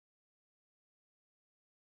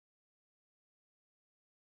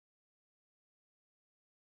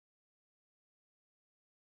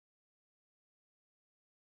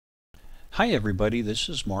Hi everybody, this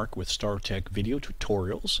is Mark with StarTech Video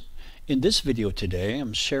Tutorials. In this video today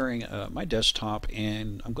I'm sharing my desktop,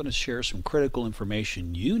 and I'm going to share some critical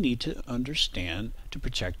information you need to understand to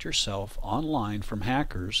protect yourself online from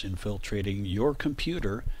hackers infiltrating your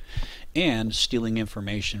computer and stealing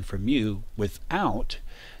information from you without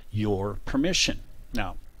your permission.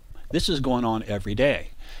 Now, this is going on every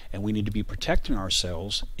day, and we need to be protecting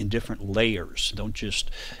ourselves in different layers. Don't just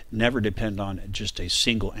never depend on just a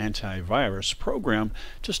single antivirus program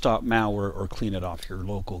to stop malware or clean it off your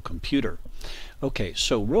local computer. Okay,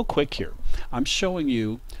 so real quick here, I'm showing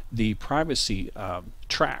you the privacy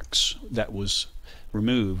tracks that was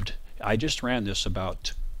removed. I just ran this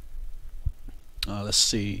about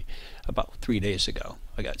about 3 days ago.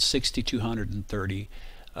 I got 6,230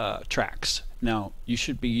 tracks. Now you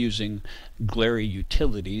should be using Glary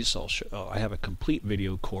utilities. I have a complete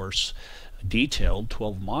video course, detailed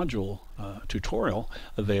 12 module tutorial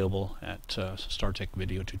available at StarTech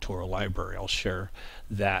Video Tutorial Library. I'll share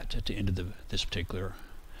that at the end of this particular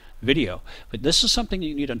video. But this is something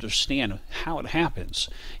you need to understand how it happens,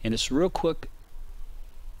 and it's real quick.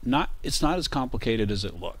 It's not as complicated as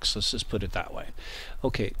it looks. Let's just put it that way.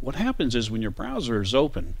 Okay, what happens is when your browser is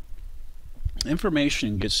open,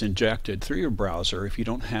 information gets injected through your browser if you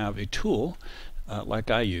don't have a tool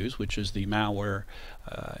like I use, which is the Malware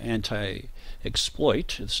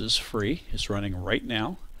anti-exploit. This is free. It's running right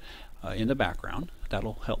now in the background.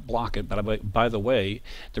 That'll help block it. But by the way,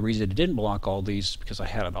 the reason it didn't block all these is because I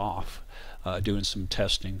had it off doing some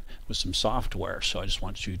testing with some software. So I just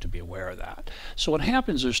want you to be aware of that. So what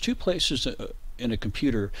happens, there's two places in a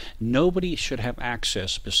computer nobody should have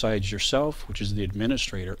access besides yourself, which is the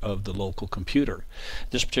administrator of the local computer.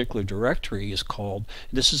 This particular directory is called,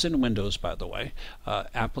 this is in Windows by the way,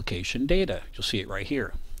 application data. You'll see it right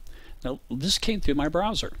here. Now this came through my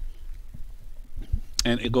browser,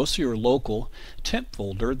 and it goes to your local temp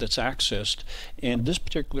folder that's accessed, and this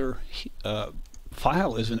particular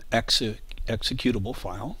file is an executable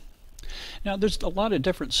file. Now there's a lot of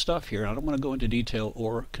different stuff here. I don't want to go into detail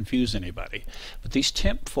or confuse anybody, but these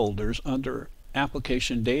temp folders under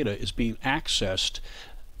application data is being accessed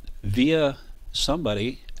via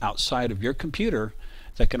somebody outside of your computer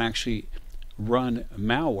that can actually run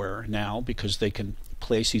malware now, because they can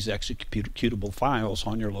place these executable files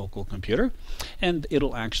on your local computer and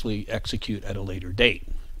it'll actually execute at a later date.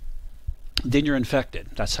 Then you're infected.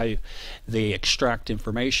 That's how they extract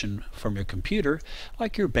information from your computer,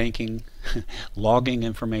 like your banking, logging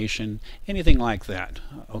information, anything like that.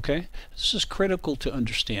 Okay, this is critical to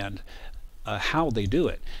understand how they do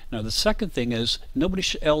it. Now the second thing is, nobody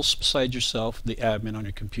else besides yourself, the admin on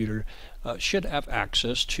your computer, should have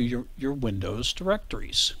access to your Windows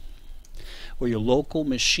directories or your local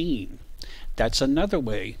machine. That's another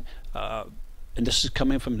way. And this is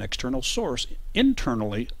coming from an external source.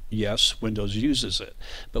 Internally, yes, Windows uses it,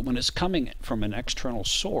 but when it's coming from an external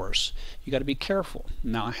source, you got to be careful.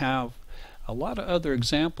 Now I have a lot of other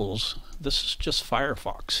examples. This is just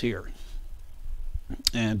Firefox here,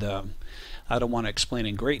 and I don't want to explain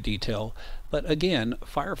in great detail, but again,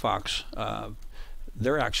 Firefox,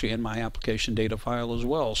 they're actually in my application data file as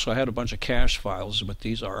well. So I had a bunch of cache files, but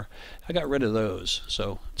these are, I got rid of those.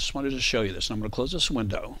 So just wanted to show you this. And I'm going to close this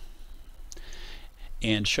window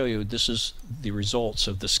and show you this is the results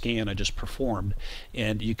of the scan I just performed,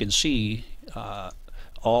 and you can see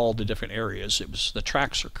all the different areas. It was, the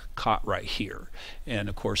tracks are caught right here, and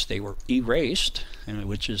of course they were erased, and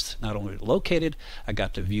which is not only located, I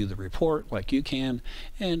got to view the report like you can,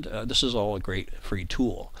 and this is all a great free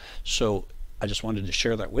tool. So I just wanted to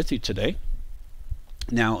share that with you today.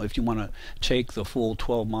 Now if you want to take the full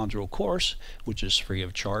 12 module course, which is free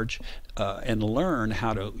of charge, and learn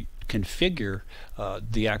how to configure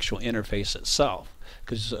the actual interface itself,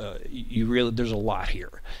 because there's a lot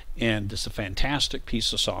here, and it's a fantastic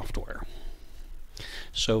piece of software.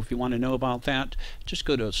 So if you want to know about that, just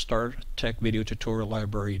go to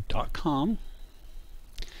StarTechVideoTutorialLibrary.com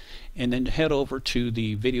and then head over to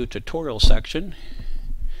the video tutorial section,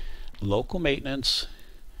 local maintenance,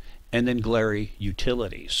 and then Glary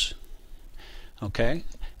utilities. Okay,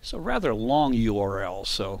 it's a rather long URL,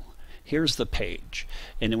 so here's the page,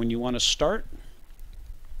 and then when you want to start,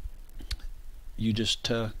 you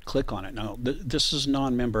just click on it. Now this is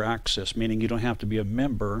non-member access, meaning you don't have to be a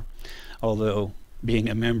member, although being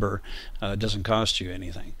a member doesn't cost you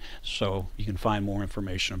anything. So you can find more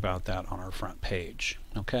information about that on our front page.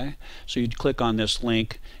 Okay, so you'd click on this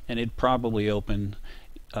link and it'd probably open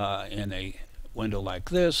in a window like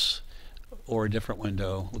this or a different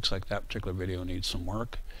window. Looks like that particular video needs some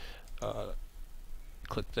work.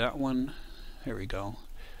 Click that one. Here we go,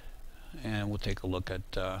 and we'll take a look at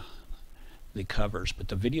the covers, but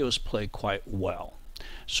the videos play quite well.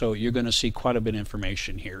 So you're going to see quite a bit of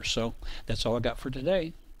information here. So that's all I got for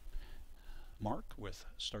today. Mark with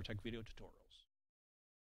StarTech Video Tutorial.